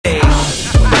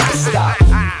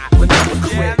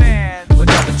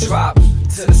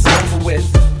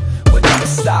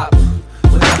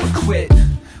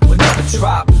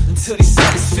until he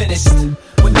said it's finished.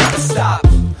 We'll never stop,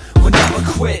 we'll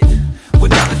never quit, we'll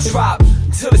never drop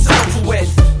till it's over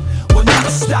with. We'll never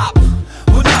stop,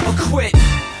 we'll never quit,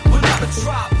 we'll never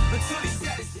drop until he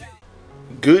said it's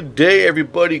finished. Good day,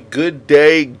 everybody. Good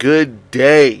day, good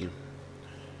day.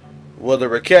 Whether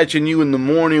we're catching you in the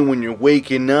morning when you're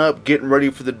waking up, getting ready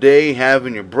for the day,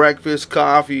 having your breakfast,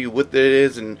 coffee, what it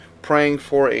is, and praying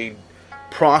for a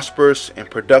prosperous and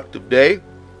productive day,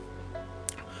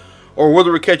 or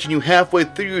whether we're catching you halfway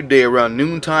through your day around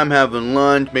noontime, having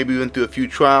lunch, maybe even through a few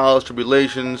trials,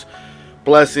 tribulations,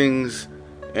 blessings,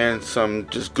 and some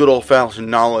just good old-fashioned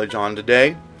knowledge on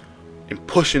today, and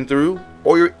pushing through,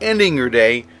 or you're ending your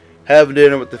day, having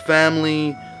dinner with the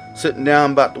family, sitting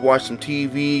down about to watch some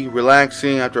TV,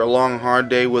 relaxing after a long, hard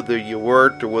day, whether you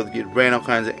worked or whether you ran all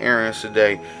kinds of errands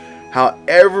today.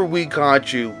 However we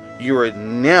caught you, you are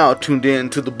now tuned in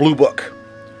to the Blue Book,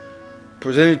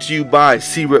 presented to you by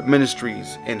C-Rep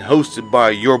Ministries and hosted by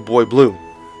your boy Blue.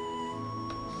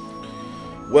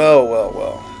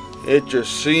 Well. It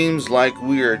just seems like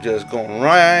we are just going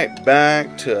right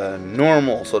back to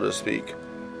normal, so to speak.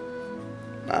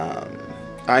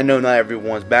 I know not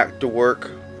everyone's back to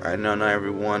work. I know not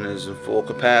everyone is in full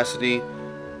capacity,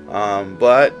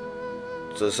 but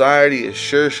society is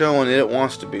sure showing it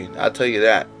wants to be. I'll tell you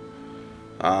that.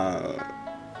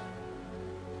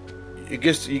 You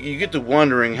get to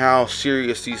wondering how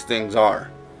serious these things are.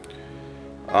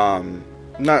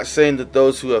 Not saying that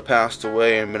those who have passed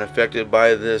away and been affected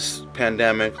by this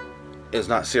pandemic is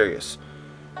not serious.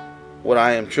 What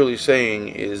I am truly saying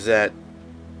is that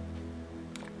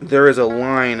there is a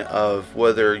line of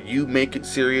whether you make it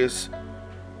serious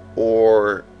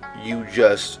or you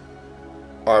just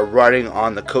are riding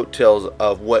on the coattails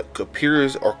of what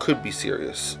appears or could be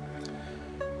serious,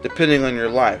 depending on your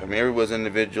life. I mean, everyone's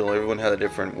individual. Everyone has a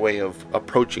different way of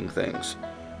approaching things.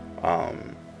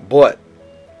 But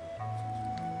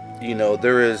you know,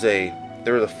 there is a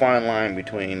fine line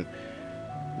between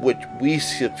what we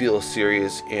feel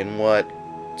serious and what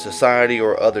society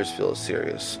or others feel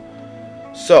serious.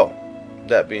 So,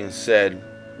 that being said,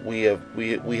 we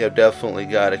have definitely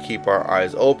got to keep our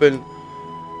eyes open,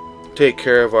 take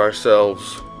care of ourselves,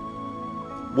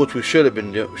 which we should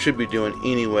be doing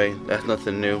anyway. That's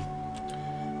nothing new,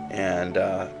 and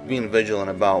being vigilant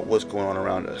about what's going on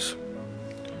around us.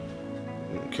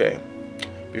 Okay,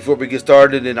 before we get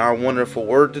started in our wonderful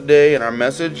word today and our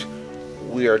message,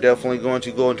 we are definitely going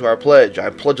to go into our pledge. I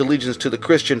pledge allegiance to the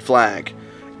Christian flag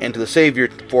and to the Savior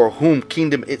for whom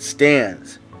kingdom it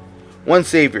stands. One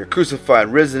Savior, crucified,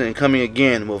 risen, and coming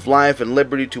again, with life and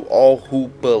liberty to all who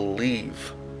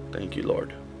believe. Thank you,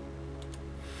 Lord.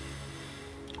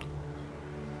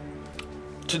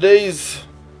 Today's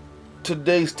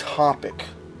topic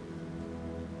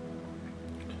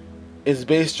is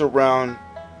based around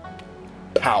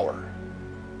power.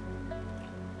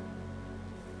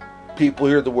 People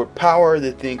hear the word power,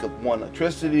 they think of one,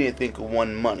 electricity, they think of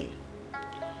one, money.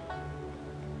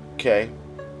 Okay,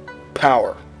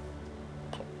 power.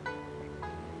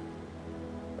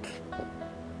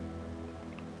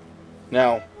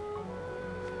 Now,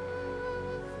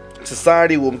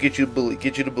 society will get you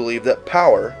to believe that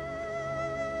power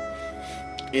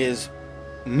is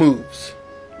moves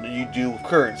that you do with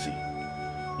currency.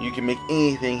 You can make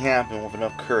anything happen with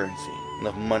enough currency,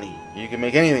 enough money. You can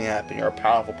make anything happen. You're a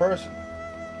powerful person.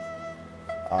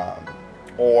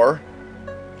 Or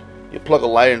you plug a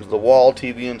light into the wall,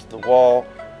 TV into the wall.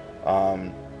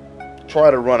 Try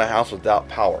to run a house without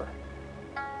power,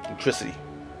 electricity.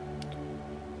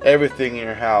 Everything in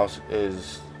your house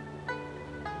is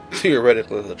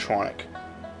theoretically electronic.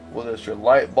 Whether it's your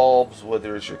light bulbs,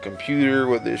 whether it's your computer,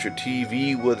 whether it's your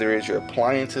TV, whether it's your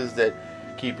appliances that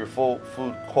keep your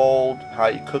food cold, how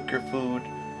you cook your food,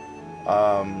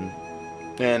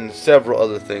 and several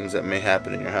other things that may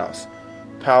happen in your house.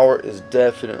 Power is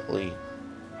definitely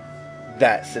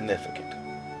that significant.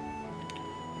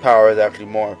 Power is actually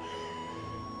more.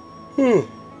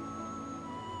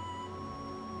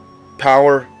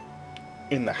 Power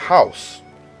in the house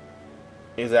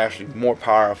is actually more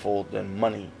powerful than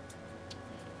money,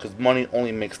 because money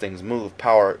only makes things move.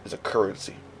 Power is a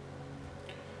currency.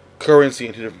 Currency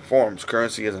in two different forms.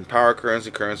 Currency isn't power currency,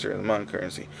 currency isn't money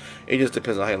currency. It just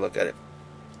depends on how you look at it.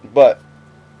 But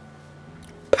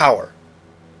power,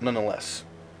 nonetheless.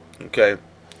 Okay?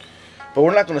 But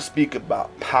we're not going to speak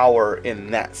about power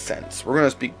in that sense. We're going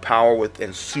to speak power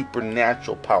within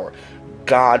supernatural power.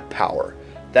 God power.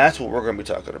 That's what we're going to be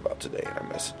talking about today in our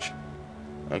message.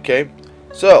 Okay?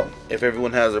 So, if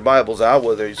everyone has their Bibles out,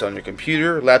 whether it's on your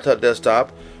computer, laptop,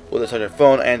 desktop, whether it's on your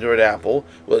phone, Android, Apple,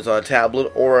 whether it's on a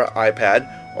tablet or an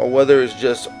iPad, or whether it's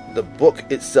just the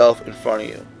book itself in front of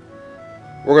you.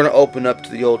 We're going to open up to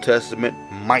the Old Testament,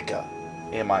 Micah,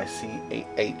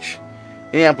 M-I-C-A-H.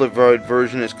 The Amplified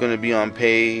version is going to be on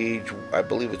page, I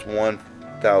believe it's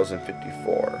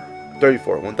 1034.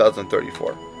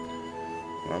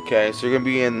 Okay, so we're going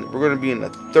to be in the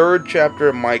 3rd chapter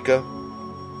of Micah,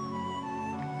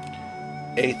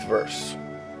 8th verse.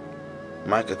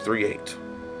 Micah 3:8.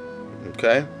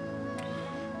 Okay?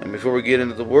 And before we get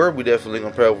into the word, we definitely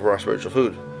going to pray over our spiritual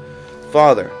food.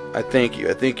 Father, I thank you.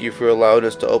 I thank you for allowing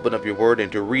us to open up your word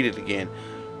and to read it again.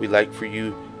 We'd like for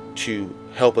you to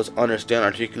help us understand,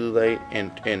 articulate,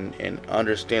 and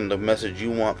understand the message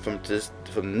you want from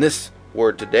this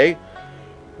word today.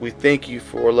 We thank you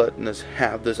for letting us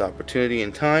have this opportunity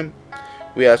and time.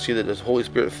 We ask you that the Holy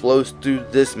Spirit flows through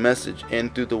this message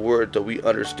and through the word that we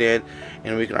understand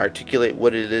and we can articulate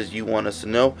what it is you want us to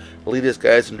know. Lead us,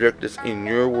 guys, and direct us in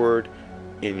your word,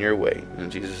 in your way. In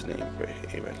Jesus' name, pray.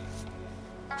 Amen.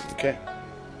 Okay.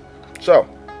 So,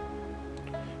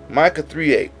 Micah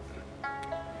 3:8.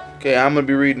 Okay, I'm going to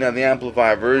be reading out of the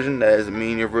Amplified version. That doesn't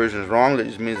mean your version is wrong. That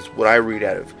just means it's what I read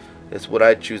out of. It's what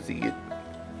I choose to get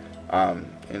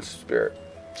in spirit.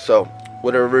 So,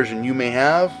 whatever version you may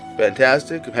have,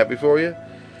 fantastic. I'm happy for you.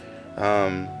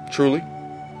 Truly.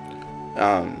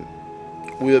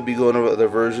 We'll be going over other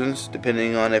versions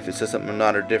depending on if it says something or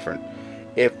not or different.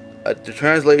 If the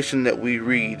translation that we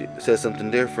read says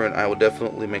something different, I will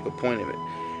definitely make a point of it.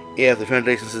 If the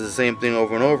translation says the same thing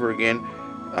over and over again,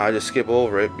 I just skip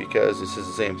over it because it says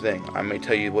the same thing. I may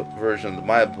tell you what version of the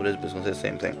Bible it is, but it's going to say the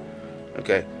same thing.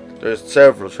 Okay, there's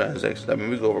several translations. I mean,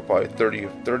 we go over probably 30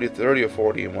 or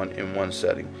 40 in one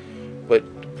setting. But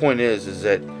the point is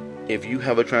that if you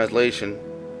have a translation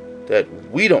that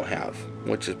we don't have,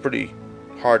 which is pretty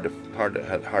hard to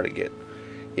get,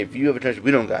 if you have a translation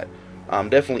we don't got,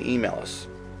 definitely email us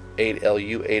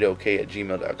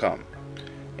 8lu8ok@gmail.com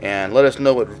and let us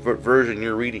know what version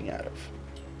you're reading out of,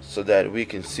 so that we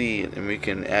can see it and we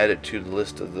can add it to the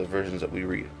list of the versions that we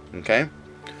read. Okay?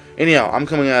 Anyhow, I'm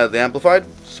coming out of the Amplified,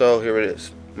 so here it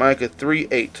is. Micah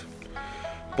 3:8.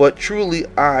 But truly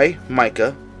I,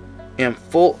 Micah, am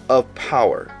full of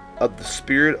power, of the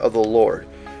Spirit of the Lord,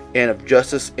 and of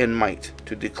justice and might,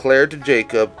 to declare to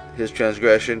Jacob his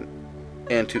transgression,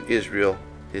 and to Israel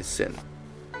his sin.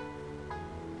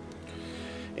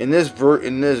 In this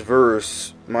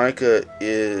verse, Micah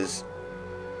is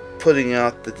putting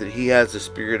out that he has the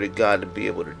Spirit of God to be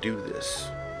able to do this.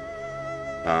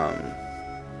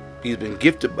 He's been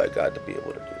gifted by God to be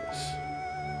able to do this.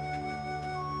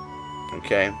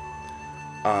 Okay?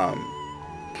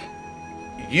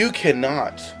 You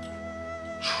cannot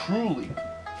truly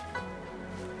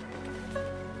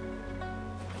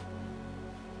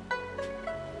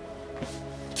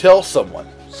tell someone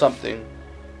something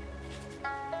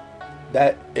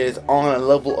that is on a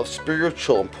level of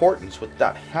spiritual importance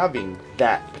without having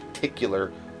that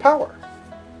particular power.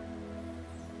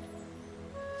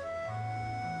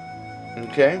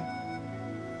 Okay?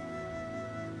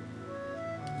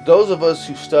 Those of us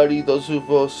who study, those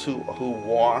of us who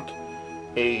walk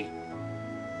a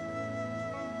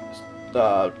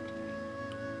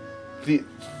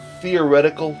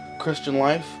theoretical Christian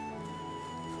life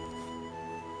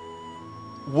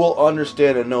will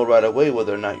understand and know right away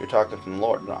whether or not you're talking from the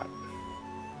Lord or not.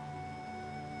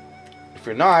 If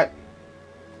you're not,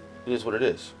 it is what it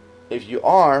is. If you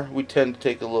are, we tend to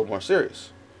take it a little more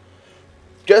serious.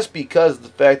 Just because of the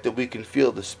fact that we can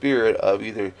feel the spirit of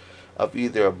either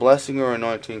a blessing or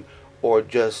anointing or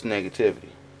just negativity.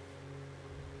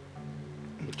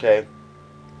 Okay?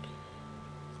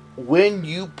 When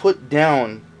you put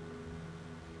down,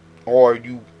 or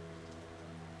you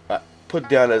put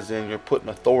down as in you're putting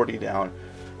authority down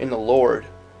in the Lord,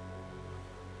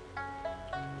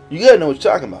 you gotta know what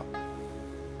you're talking about.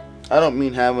 I don't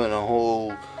mean having a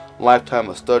whole lifetime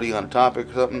of study on a topic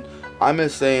or something. I'm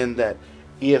just saying that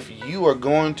if you are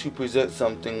going to present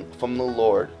something from the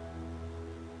Lord,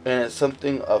 and it's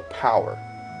something of power,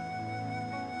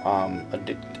 a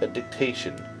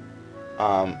dictation,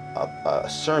 a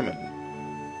sermon,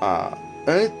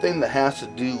 anything that has to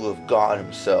do with God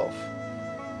Himself,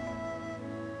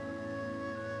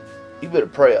 you better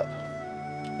pray up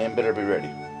and better be ready.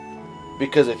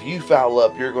 Because if you foul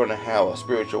up, you're going to have a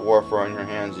spiritual warfare on your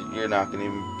hands that you're not going to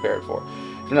even be prepared for.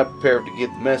 If you're not prepared to get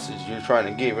the message you're trying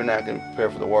to give, you're not going to be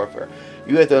prepared for the warfare.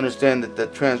 You have to understand that the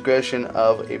transgression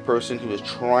of a person who is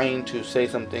trying to say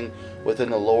something within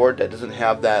the Lord that doesn't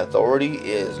have that authority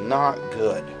is not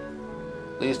good.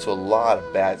 It leads to a lot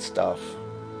of bad stuff.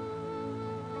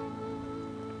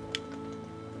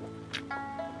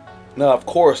 Now, of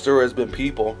course, there has been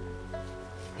people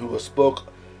who have spoke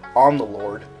on the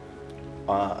Lord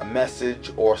a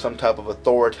message or some type of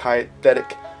authoritative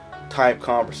type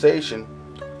conversation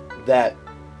that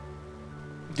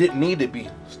didn't need to be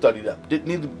studied up, didn't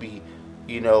need to be,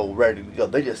 ready to go.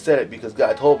 They just said it because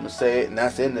God told them to say it, and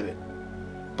that's the end of it.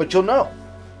 But you'll know.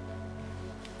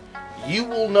 You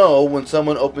will know when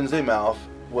someone opens their mouth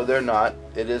whether or not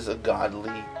it is a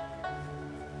godly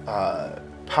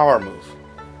power move.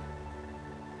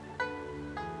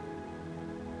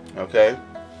 Okay?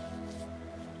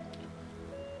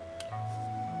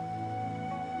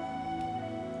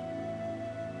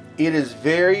 It is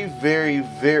very, very,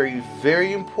 very,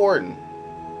 very important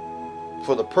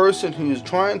for the person who is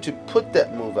trying to put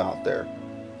that move out there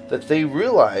that they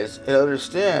realize and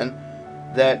understand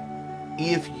that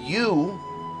if you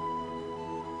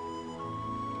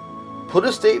put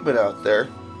a statement out there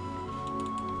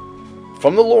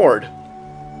from the Lord,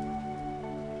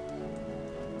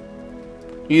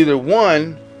 either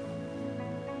one,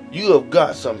 you have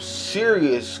got some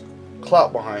serious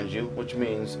clout behind you, which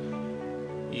means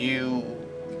you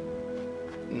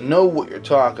know what you're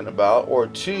talking about, or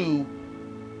two,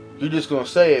 you're just going to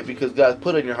say it because God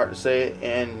put it in your heart to say it,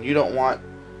 and you're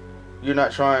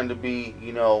not trying to be,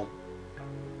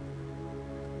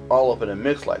 all up in a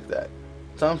mix like that.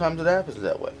 Sometimes it happens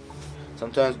that way.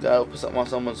 Sometimes God will put something on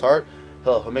someone's heart,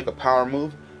 he'll make a power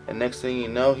move, and next thing you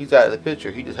know, he's out of the picture.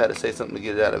 He just had to say something to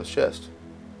get it out of his chest.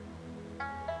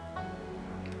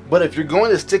 But if you're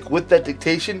going to stick with that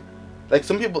dictation, like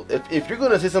some people, if you're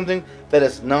going to say something that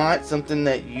is not something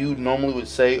that you normally would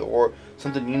say, or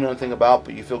something you know nothing about,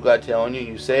 but you feel God telling you,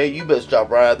 you say it, you best drop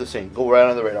right out of the scene. Go right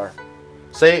under the radar.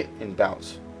 Say it and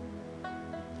bounce.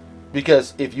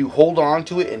 Because if you hold on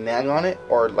to it and nag on it,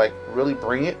 or like really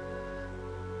bring it,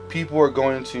 people are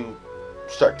going to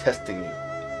start testing you.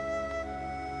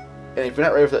 And if you're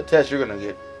not ready for that test, you're going to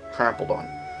get trampled on.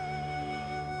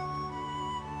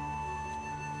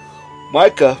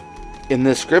 Micah, in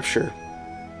this scripture,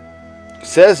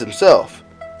 says himself,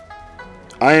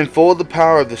 I am full of the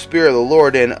power of the Spirit of the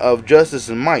Lord and of justice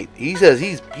and might. He says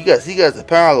he got the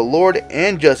power of the Lord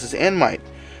and justice and might.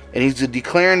 And he's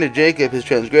declaring to Jacob his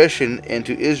transgression and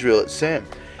to Israel its sin.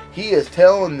 He is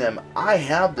telling them, I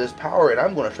have this power and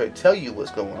I'm going to try to tell you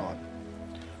what's going on.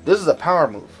 This is a power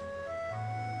move.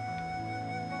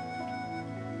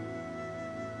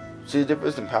 See the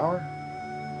difference in power?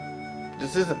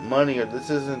 This isn't money, or this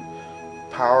isn't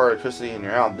power, electricity in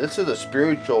your house. This is a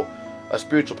spiritual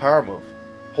power move.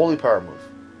 Holy power move.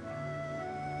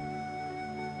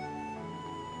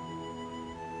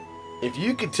 If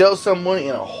you could tell someone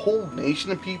in a whole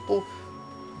nation of people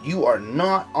you are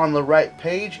not on the right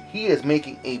page, he is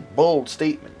making a bold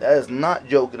statement. That is not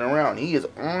joking around. He is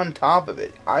on top of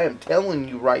it. I am telling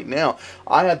you right now,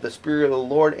 I have the Spirit of the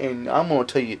Lord, and I'm going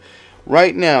to tell you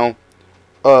right now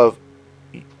of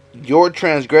your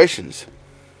transgressions.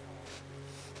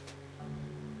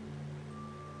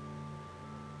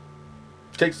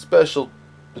 It takes special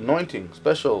anointing,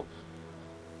 special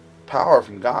power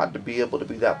from God to be able to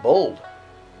be that bold.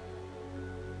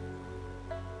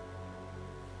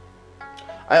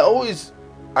 I always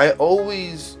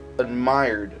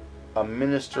admired a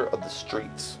minister of the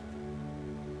streets.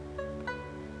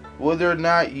 Whether or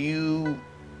not you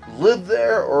live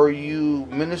there or you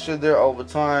minister there all the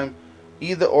time,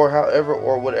 either or however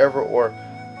or whatever, or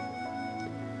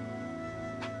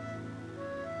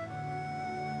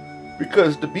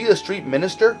because to be a street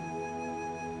minister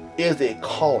is a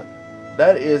calling.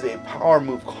 That is a power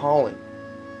move calling.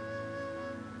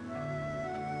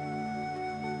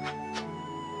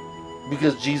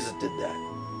 Because Jesus did that.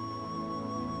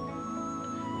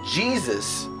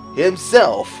 Jesus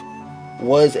himself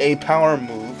was a power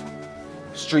move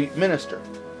street minister.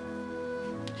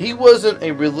 He wasn't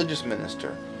a religious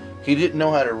minister. He didn't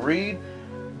know how to read,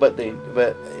 but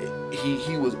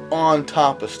he was on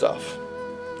top of stuff.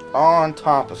 On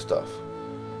top of stuff.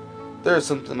 There's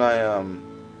something I'm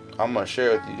going to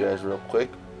share with you guys real quick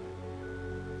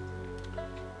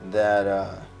that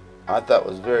I thought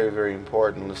was very, very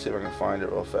important. Let's see if I can find it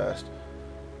real fast.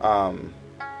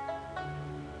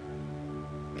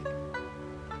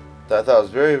 That I thought was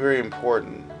very, very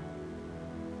important.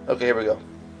 Okay, here we go.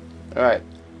 Alright.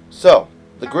 So,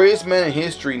 the greatest man in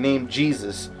history, named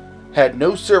Jesus, had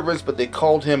no servants, but they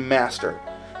called him master.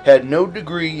 Had no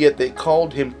degree, yet they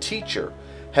called him teacher.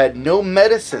 Had no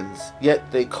medicines, yet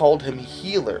they called him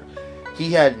healer.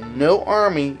 He had no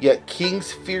army, yet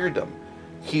kings feared him.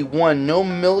 He won no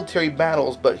military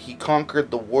battles, but he conquered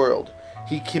the world.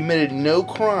 He committed no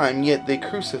crime, yet they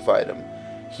crucified him.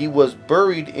 He was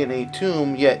buried in a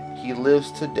tomb, yet he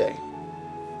lives today.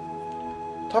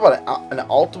 Talk about an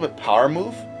ultimate power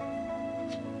move.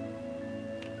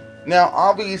 Now,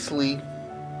 obviously,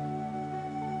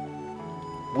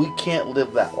 we can't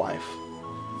live that life.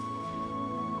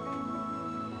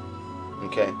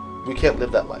 Okay? We can't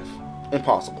live that life.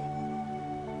 Impossible.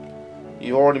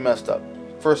 You already messed up.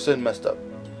 First sin messed up.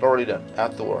 Already done.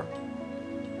 Out the war.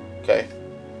 Okay?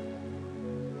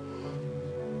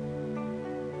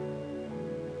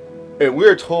 And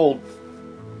we're told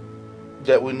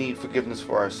that we need forgiveness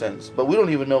for our sins. But we don't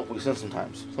even know if we sin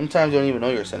sometimes. Sometimes you don't even know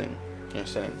you're sinning. You're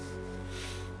sinning.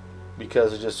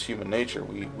 Because it's just human nature.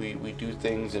 We do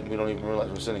things and we don't even realize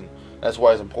we're sinning. That's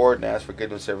why it's important to ask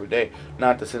forgiveness every day.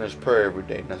 Not the sinner's prayer every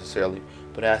day necessarily,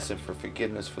 but ask him for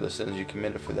forgiveness for the sins you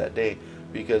committed for that day.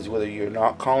 Because whether you're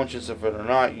not conscious of it or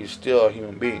not, you're still a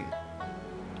human being.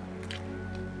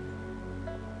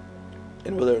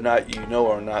 And whether or not you know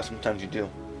or not, sometimes you do.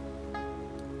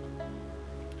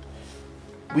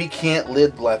 We can't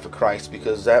live the life of Christ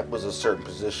because that was a certain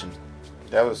position.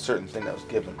 That was a certain thing that was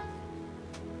given.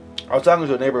 I was talking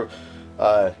to a neighbor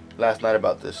last night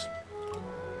about this.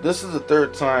 This is the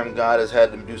third time God has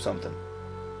had him do something.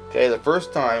 Okay, the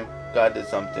first time God did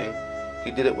something,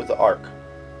 he did it with the ark.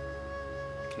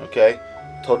 Okay,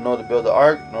 told Noah to build the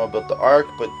ark. Noah built the ark,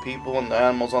 put people and the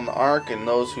animals on the ark, and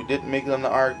those who didn't make it on the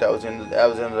ark, that was the end of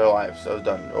their lives. That was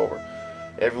done, over.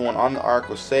 Everyone on the ark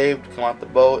was saved, come out the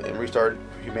boat, and restarted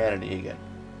humanity again.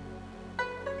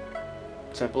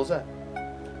 Simple as that.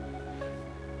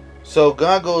 So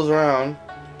God goes around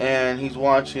and he's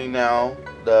watching now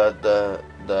the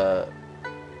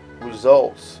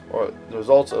results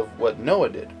of what Noah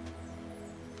did.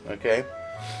 Okay?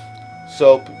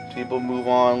 So people move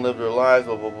on, live their lives,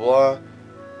 blah blah blah,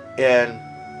 and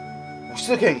we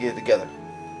still can't get it together.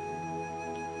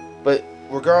 But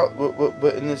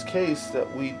but in this case that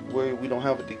where we don't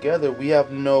have it together, we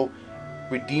have no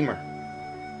redeemer.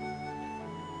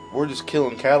 We're just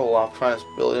killing cattle off, trying to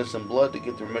spill innocent blood to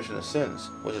get the remission of sins,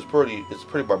 which is pretty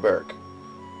barbaric.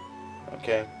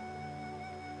 Okay?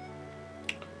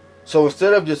 So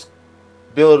instead of just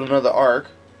building another ark,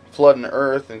 flooding the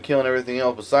earth, and killing everything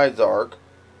else besides the ark,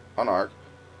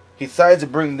 he decides to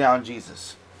bring down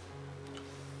Jesus.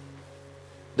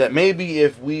 That maybe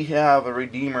if we have a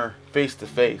redeemer face to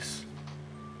face,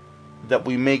 that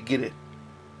we may get it.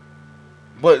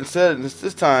 But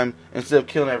this time, instead of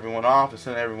killing everyone off and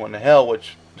sending everyone to hell,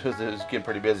 which is getting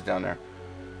pretty busy down there,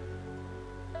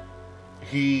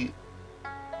 he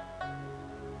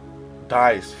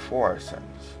dies for our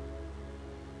sins.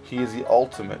 He is the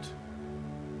ultimate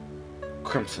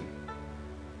crimson,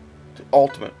 the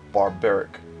ultimate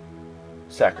barbaric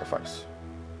sacrifice.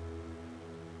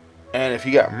 And if he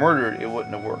got murdered, it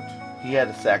wouldn't have worked. He had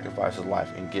to sacrifice his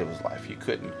life and give his life. He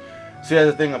couldn't. See,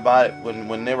 that's the thing about it.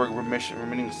 When they were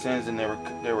remitting sins and they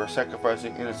were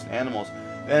sacrificing innocent animals,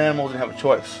 the animals didn't have a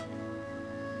choice.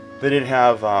 They didn't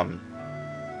have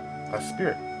a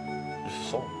spirit, just a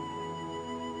soul.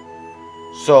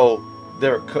 So they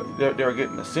were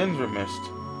getting the sins remitted,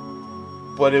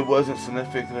 but it wasn't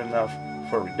significant enough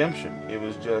for redemption. It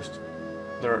was just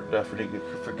their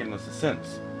forgiveness of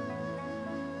sins.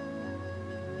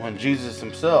 When Jesus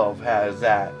himself has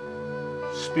that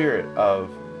spirit of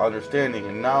understanding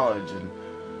and knowledge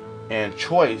and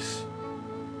choice,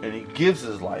 and he gives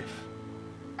his life,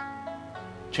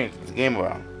 changes the game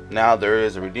around. Now there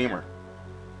is a redeemer.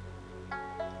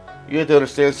 You have to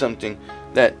understand something,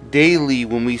 that daily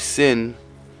when we sin,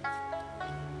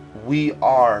 we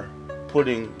are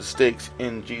putting the stakes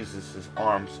in Jesus'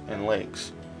 arms and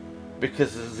legs,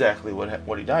 because this is exactly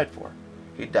what he died for.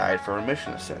 He died for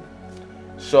remission of sin.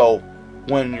 So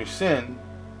when you sin,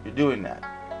 you're doing that.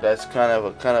 That's kind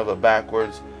of a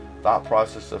backwards thought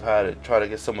process of how to try to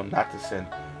get someone not to sin,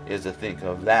 is to think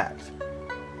of that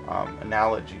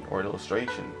analogy or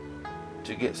illustration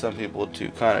to get some people to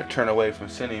kind of turn away from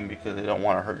sinning because they don't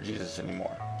want to hurt Jesus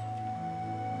anymore.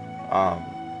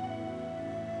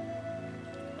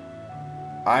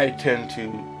 I tend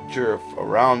to jerk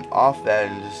around off that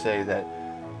and just say that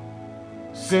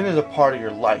sin is a part of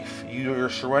your life. You're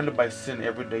surrounded by sin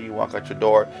every day you walk out your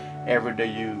door, every day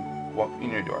you walk in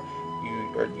your door.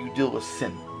 You deal with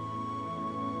sin.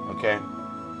 Okay?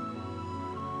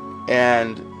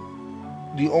 And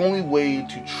the only way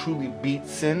to truly beat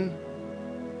sin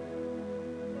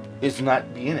is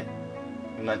not be in it.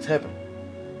 And that's heaven.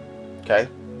 Okay?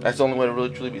 That's the only way to really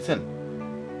truly beat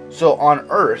sin. So on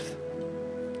earth,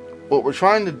 what we're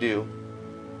trying to do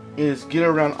is get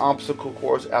around obstacle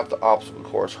course after obstacle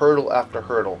course, hurdle after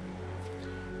hurdle.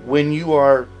 When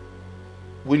you're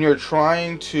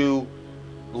trying to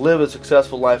live a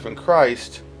successful life in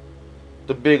Christ,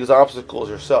 the biggest obstacle is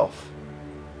yourself.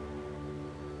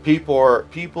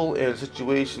 People and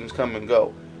situations come and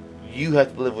go. you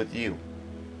have to live with you.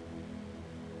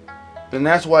 And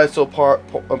that's why it's so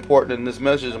important in this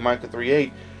message of Micah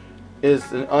 3:8 is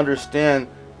to understand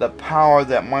the power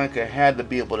that Micah had to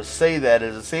be able to say that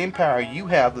is the same power you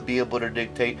have to be able to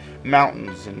dictate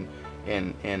mountains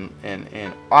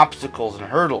and obstacles and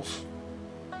hurdles.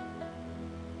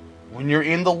 When you're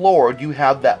in the Lord, you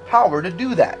have that power to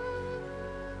do that.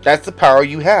 That's the power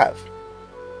you have.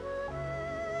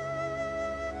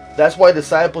 That's why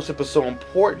discipleship is so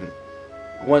important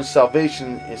once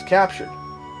salvation is captured.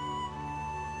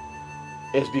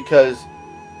 It's because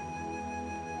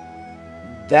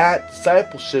that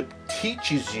discipleship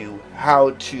teaches you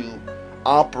how to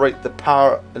operate the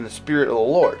power and the Spirit of the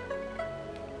Lord.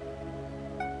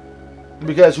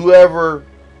 Because whoever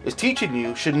is teaching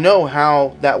you should know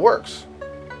how that works.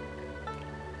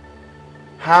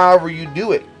 However you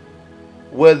do it.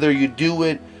 Whether you do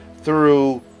it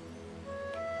through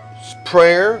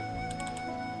prayer,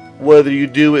 whether you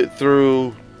do it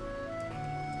through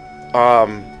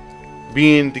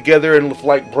being together and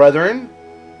like brethren,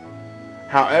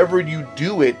 however you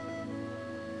do it,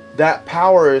 that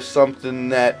power is something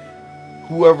that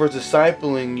whoever's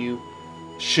discipling you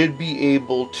should be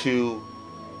able to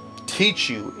teach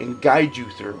you and guide you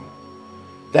through.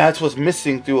 That's what's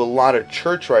missing through a lot of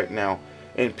church right now,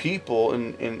 and people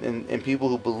and people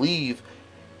who believe,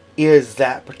 is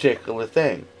that particular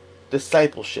thing.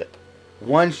 Discipleship.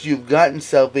 Once you've gotten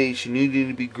salvation, you need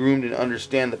to be groomed and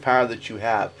understand the power that you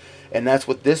have. And that's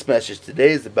what this message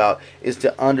today is about, is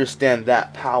to understand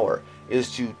that power,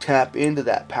 is to tap into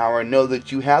that power and know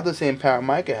that you have the same power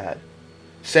Micah had.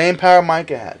 Same power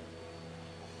Micah had.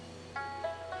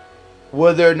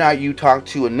 Whether or not you talk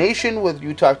to a nation, whether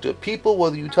you talk to a people,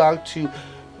 whether you talk to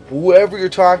whoever you're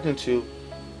talking to,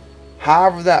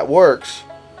 however that works,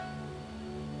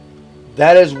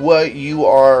 that is what you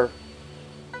are,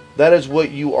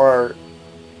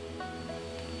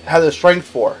 have the strength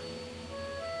for.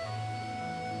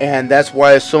 And that's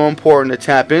why it's so important to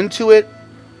tap into it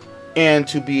and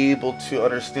to be able to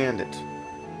understand it.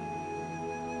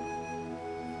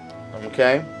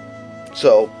 Okay?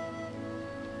 So,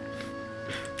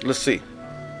 let's see.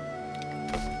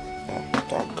 Oh,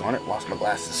 doggone it, lost my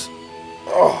glasses.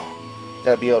 Oh,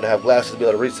 gotta be able to have glasses to be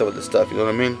able to read some of this stuff, you know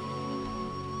what I mean?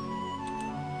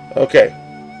 Okay.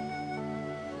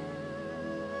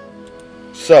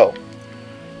 So,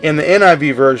 in the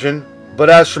NIV version, but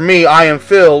as for me, I am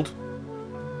filled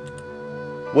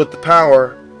with the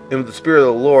power and with the Spirit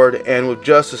of the Lord, and with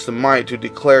justice and might, to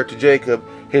declare to Jacob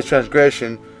his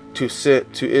transgression, to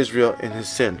Israel in his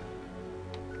sin.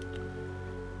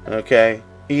 Okay.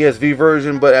 ESV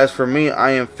version, but as for me,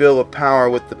 I am filled with power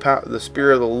with the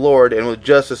Spirit of the Lord, and with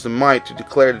justice and might, to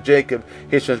declare to Jacob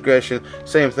his transgression.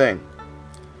 Same thing.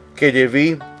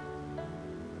 KJV,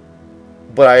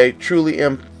 but I truly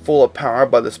am full of power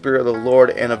by the Spirit of the Lord,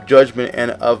 and of judgment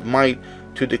and of might,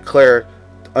 to declare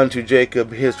unto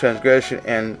Jacob his transgression,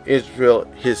 and Israel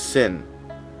his sin.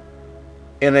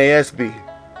 NASB,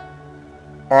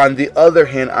 on the other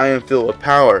hand, I am filled with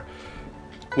power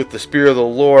with the Spirit of the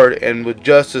Lord, and with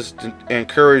justice and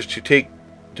courage,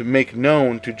 to make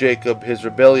known to Jacob his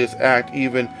rebellious act,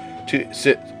 even to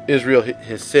Israel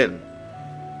his sin.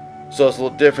 So it's a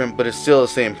little different, but it's still the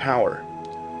same power.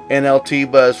 NLT,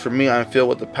 but as for me, I am filled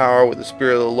with the power, with the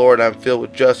Spirit of the Lord. I am filled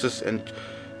with justice and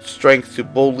strength to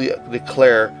boldly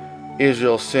declare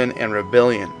Israel's sin and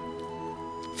rebellion.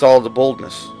 It's all the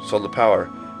boldness, it's all the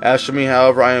power. As for me,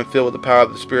 however, I am filled with the power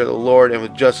of the Spirit of the Lord, and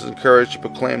with justice and courage, to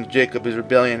proclaim to Jacob his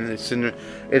rebellion, and his sin,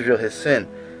 Israel his sin.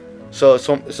 So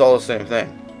it's all the same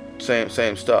thing,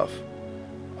 same stuff.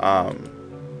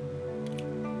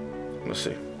 Let's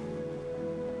see.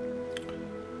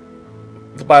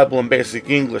 The Bible in basic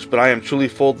English, but I am truly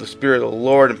full of the Spirit of the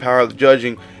Lord, and power of the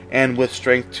judging, and with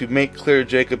strength to make clear to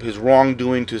Jacob his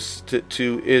wrongdoing,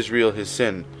 to Israel his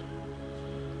sin.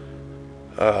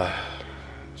 Let's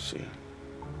see.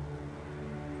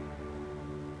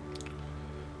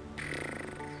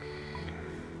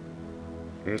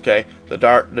 Okay,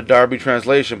 the Darby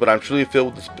translation, but I'm truly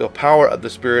filled with the power of the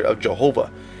Spirit of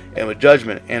Jehovah, and with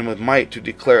judgment and with might, to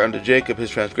declare unto Jacob his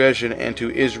transgression, and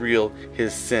to Israel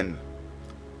his sin.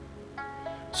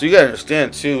 So you gotta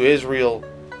understand too, Israel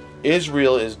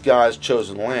is God's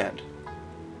chosen land.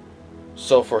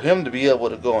 So for him to be able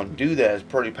to go and do that is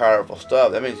pretty powerful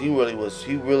stuff. That means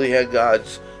he really had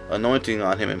God's anointing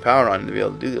on him and power on him to be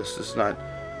able to do this. This is not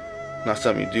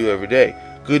something you do every day.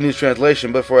 Good News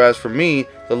Translation, but as for me,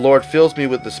 the Lord fills me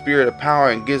with the spirit of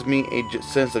power and gives me a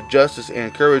sense of justice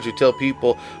and courage to tell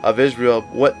people of Israel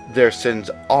what their sins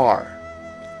are.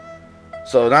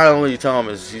 So not only you tell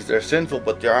them they're sinful,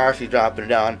 but they're actually dropping it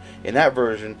down in that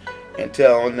version and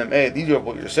telling them, hey, these are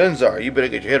what your sins are. You better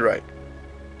get your head right.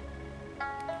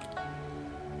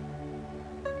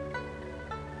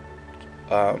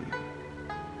 I'm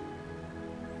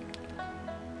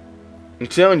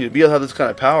telling you, to be able to have this kind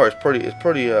of power is pretty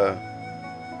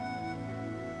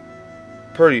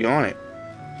on it.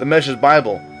 The Message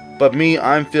Bible. But me,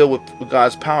 I'm filled with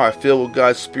God's power, filled with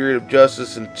God's spirit of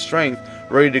justice and strength,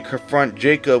 ready to confront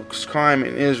Jacob's crime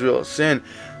and Israel's sin.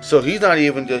 So he's not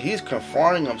even just, he's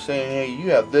confronting them, saying, hey, you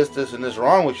have this, and this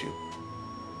wrong with you.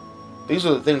 These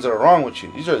are the things that are wrong with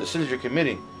you. These are the sins you're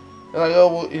committing. They're like,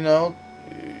 oh, well,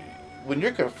 when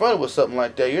you're confronted with something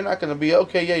like that, you're not going to be,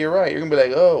 okay, yeah, you're right. You're going to be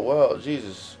like, oh, well,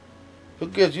 Jesus, who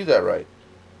gives you that right?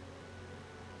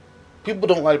 People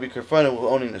don't like to be confronted with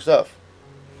owning their stuff.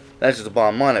 That's just the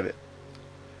bottom line of it.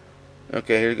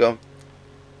 Okay, here you go.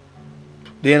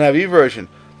 The NIV version.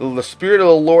 The Spirit of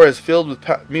the Lord has filled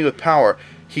me with power.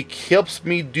 He helps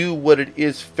me do what it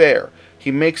is fair.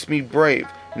 He makes me brave.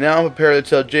 Now I'm prepared to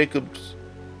tell Jacob's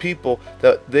people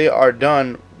that they are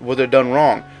done what they're done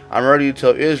wrong. I'm ready to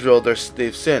tell Israel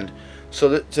they've sinned.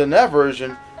 So in that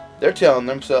version, they're telling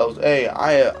themselves, hey,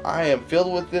 I am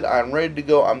filled with it. I'm ready to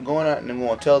go. I'm going out and I'm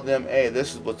going to tell them, hey,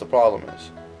 this is what the problem is.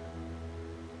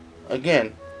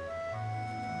 Again,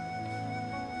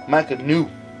 Micah knew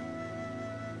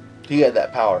he had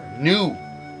that power, knew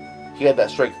he had that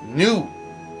strength, knew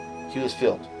he was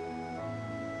filled.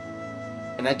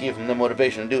 And that gave him the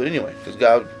motivation to do it anyway, because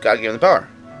God gave him the power.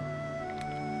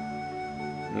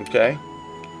 Okay?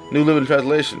 New Living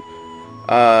Translation.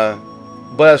 But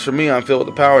as for me, I'm filled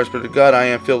with the power and Spirit of God. I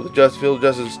am filled with justice and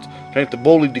strength to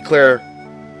boldly declare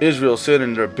Israel's sin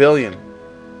and rebellion.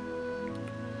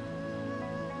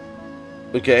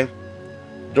 Okay?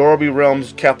 Dorby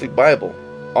Realms Catholic Bible.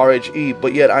 RHE.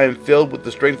 But yet I am filled with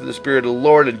the strength of the Spirit of the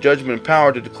Lord and judgment and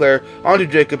power to declare unto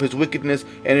Jacob his wickedness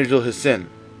and Israel his sin.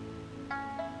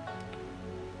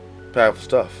 Powerful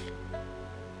stuff.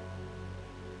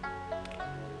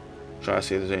 Trying to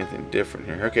see if there's anything different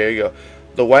here. Okay, here you go.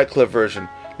 The Wycliffe version.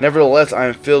 Nevertheless, I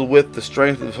am filled with the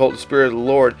strength of the Holy Spirit of the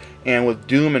Lord, and with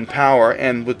doom and power,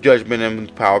 and with judgment and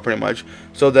with power, pretty much,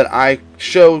 so that I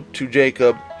show to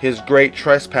Jacob his great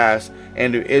trespass,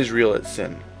 and to Israel its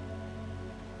sin.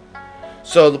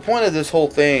 So the point of this whole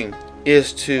thing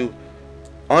is to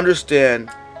understand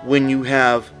when you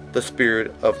have the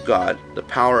Spirit of God, the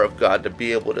power of God, to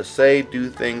be able to say, do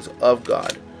things of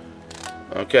God.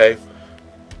 Okay?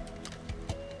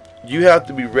 You have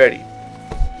to be ready.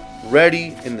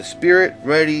 Ready in the Spirit,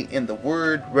 ready in the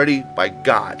Word, ready by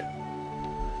God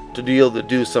to be able to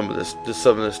do some of this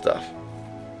stuff.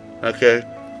 Okay?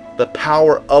 The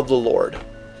power of the Lord.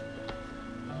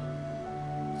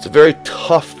 It's a very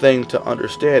tough thing to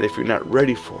understand if you're not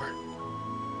ready for it.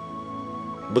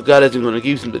 But God isn't going to give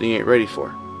you something He ain't ready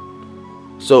for.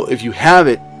 So if you have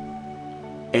it,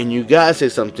 and you gotta say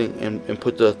something and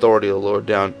put the authority of the Lord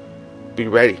down, be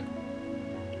ready.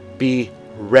 Be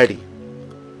ready.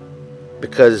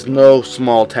 Because it's no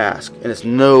small task, and it's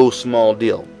no small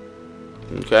deal.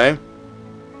 Okay?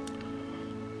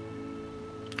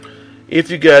 If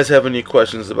you guys have any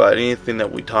questions about anything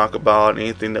that we talk about,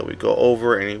 anything that we go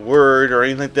over, any word or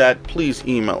anything like that, please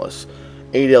email us.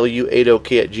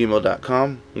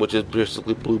 8lu8ok@gmail.com, which is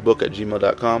basically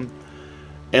bluebook@gmail.com,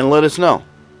 and let us know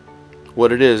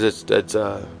what it is. That's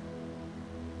a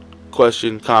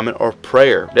question, comment, or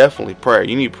prayer. Definitely prayer.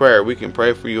 You need prayer. We can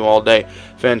pray for you all day.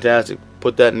 Fantastic.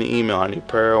 Put that in the email. I need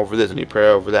prayer over this. I need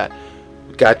prayer over that.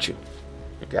 We got you.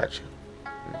 We got you.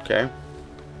 Okay?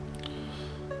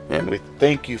 And we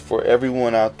thank you for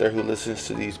everyone out there who listens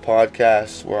to these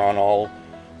podcasts. We're on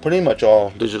pretty much all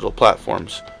digital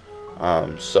platforms.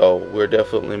 So we're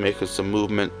definitely making some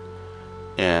movement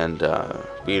and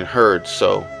being heard.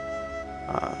 So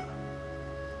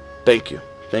thank you.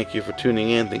 Thank you for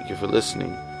tuning in. Thank you for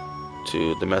listening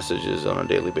to the messages on a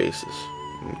daily basis.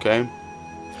 Okay?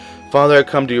 Father, I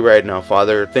come to you right now,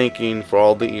 Father, thanking for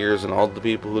all the ears and all the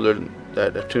people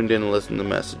that have tuned in and listened to the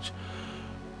message.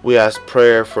 We ask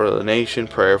prayer for the nation,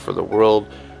 prayer for the world,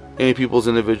 any people's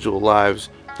individual lives.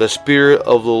 The Spirit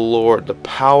of the Lord, the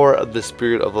power of the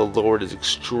Spirit of the Lord is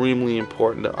extremely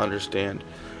important to understand.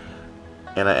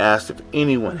 And I ask if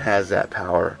anyone has that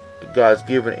power, if God's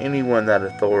given anyone that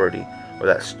authority or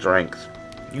that strength,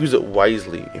 use it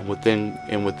wisely and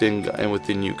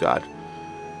within you, God.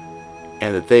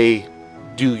 And that they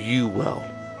do you well.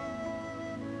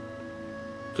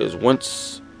 Because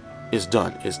once it's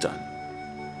done, it's done.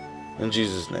 In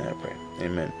Jesus' name I pray.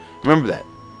 Amen. Remember that.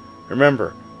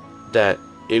 Remember that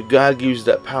if God gives you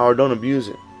that power, don't abuse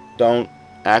it. Don't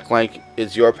act like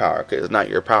it's your power, because it's not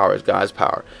your power, it's God's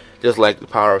power. Just like the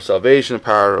power of salvation, the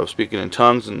power of speaking in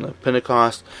tongues, and the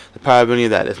Pentecost, the power of any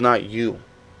of that. It's not you.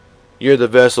 You're the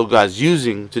vessel God's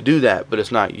using to do that, but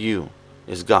it's not you.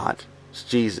 It's God. It's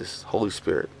Jesus, Holy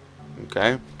Spirit.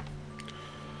 Okay?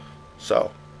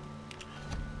 So,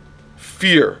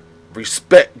 fear,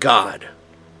 respect God,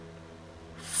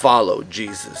 follow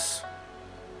Jesus.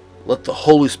 Let the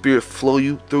Holy Spirit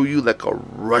flow through you like a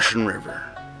rushing river.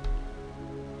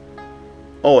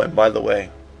 Oh, and by the way,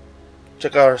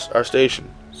 check out our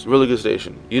station. It's a really good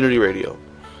station, Unity Radio.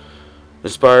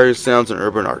 Inspiring sounds and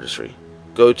urban artistry.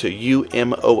 Go to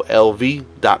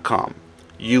umolv.com.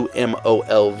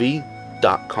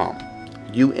 umolv.com.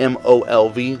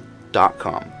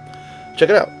 umolv.com. Check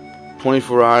it out.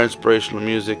 24-hour inspirational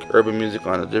music, urban music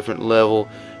on a different level.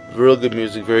 Real good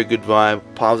music, very good vibe,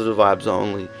 positive vibes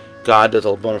only. God does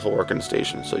a wonderful work in the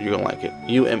station, so you're going to like it.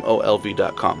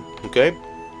 umolv.com. Okay?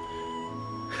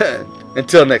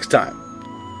 Until next time.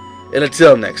 And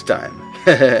until next time.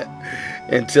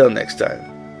 Until next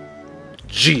time.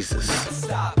 Jesus.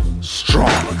 Strong.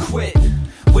 Never quit.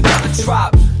 We'll never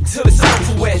drop until it's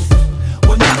over with.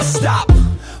 We'll never stop.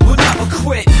 We'll never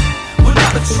quit. We'll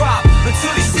never drop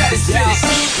until he said it's finished.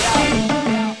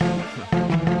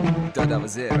 Thought that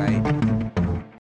was it, right?